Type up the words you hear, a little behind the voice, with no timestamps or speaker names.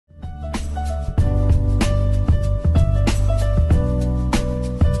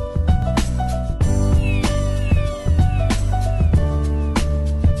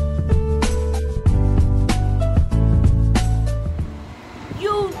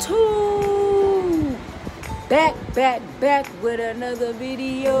YouTube. Back with another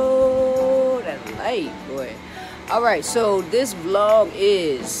video. That's light, boy. Alright, so this vlog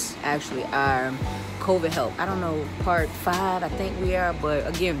is actually our COVID help. I don't know, part 5 I think we are, but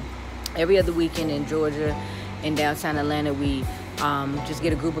again, every other weekend in Georgia and downtown Atlanta, we just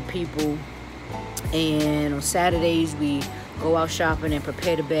get a group of people, and on Saturdays we go out shopping and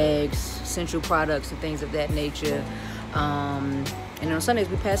prepare the bags, essential products and things of that nature. And then on Sundays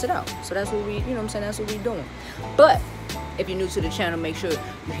we pass it out. So that's what we, you know what I'm saying, that's what we're doing. But if you're new to the channel, make sure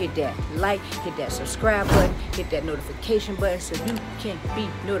you hit that like, hit that subscribe button, hit that notification button so you can be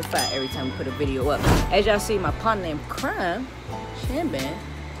notified every time we put a video up. As y'all see, my partner in crime, Shanban,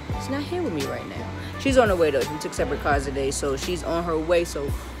 is not here with me right now. She's on her way though. We took separate cars today, so she's on her way.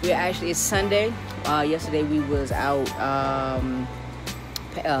 So we're actually, it's Sunday. Yesterday we was out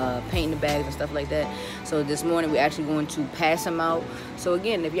painting the bags and stuff like that. So this morning we're actually going to pass them out. So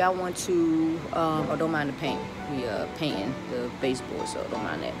again, if y'all want to, or don't mind the paint, we painting the baseboard, so don't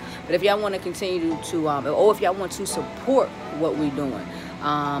mind that. But if y'all want to continue to, or if y'all want to support what we're doing,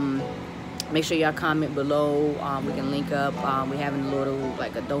 make sure y'all comment below. We can link up. We're having a little,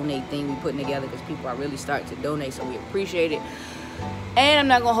 like a donate thing we're putting together because people are really starting to donate, so we appreciate it. And I'm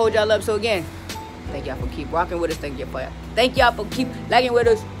not gonna hold y'all up. So again, thank y'all for keep rocking with us. Thank y'all for keep lagging with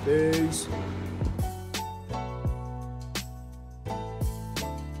us. Peace.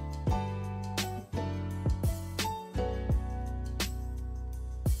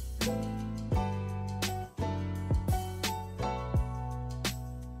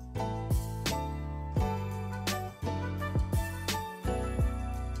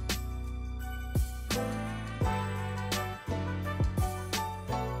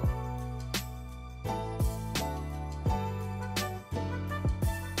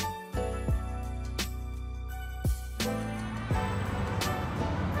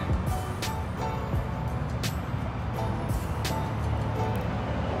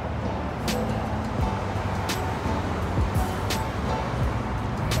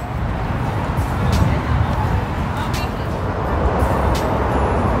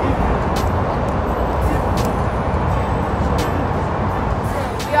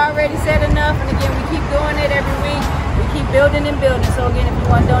 Already said enough, and again we keep doing it every week. We keep building and building. So again, if you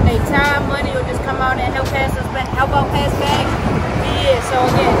want to donate time, money, or just come out and help out pass bags, be it. So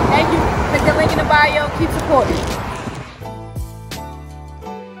again, thank you. Click the link in the bio. Keep supporting.